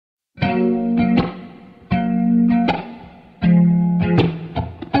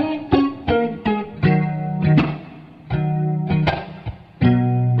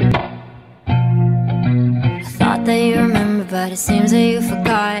but it seems that you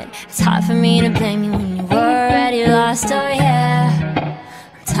forgot. It's hard for me to blame you when you were already lost, oh yeah.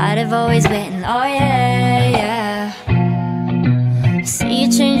 I'm tired of always waiting, oh yeah, yeah. I see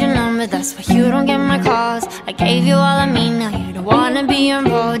you change your number, that's why you don't get my calls. I gave you all of me, now you don't wanna be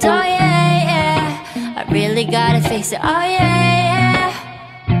involved, oh yeah, yeah. I really gotta face it, oh yeah, yeah.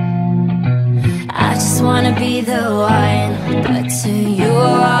 I just wanna be the one, but to you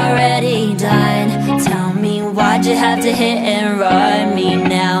are already done. Tell me why'd you have to hit and run me?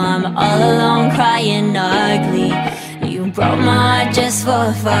 Now I'm all alone crying ugly. You broke my heart just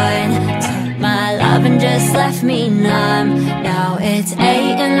for fun, took my love and just left me numb. Now it's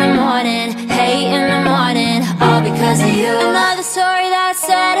 8 in the morning, 8 in the morning, all because of you. Another story that's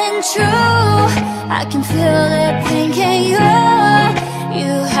sad and true. I can feel the pain, can you?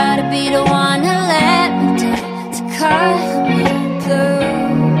 You had to be the one to let me down, to cut me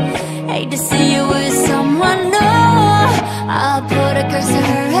through. Hate to see you with someone new. I'll put a curse on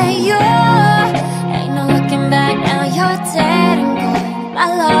her and you. Ain't no looking back now, you're dead and gone. My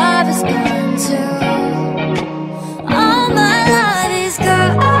love is gone too. All my love is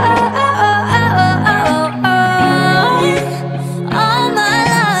gone. All my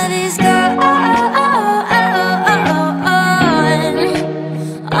love is gone.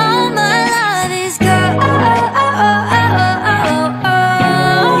 All my love is gone.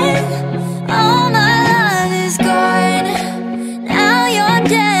 All my love is gone. Now you're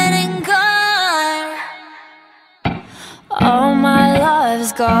dead and gone. All my love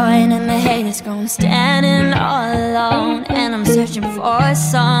is gone, and the hate is gone. Standing all alone, and I'm searching for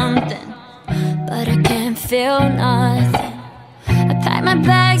something, but I can't feel nothing. I pack my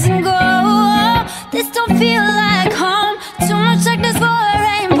bags and go. This don't feel like home. Too much darkness for a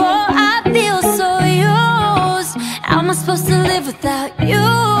rainbow. I feel so used. How am I supposed to live without you?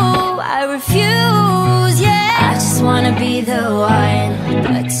 I refuse, yeah. I just wanna be the one,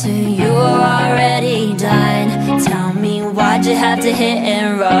 but to you are already done. Tell me why'd you have to hit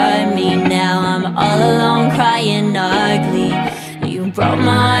and run me? Now I'm all alone crying ugly. You broke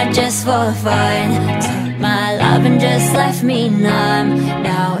my heart just for fun, took my love and just left me numb.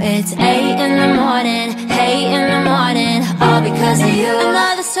 Now it's 8 in the morning, 8 in the morning, all because of you.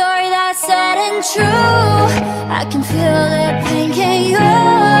 Another story that's sad and true. I can feel the pain, can you?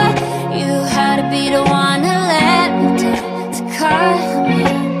 You had to be the one to let me down, to cut me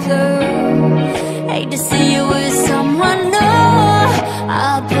through. Hate to see you with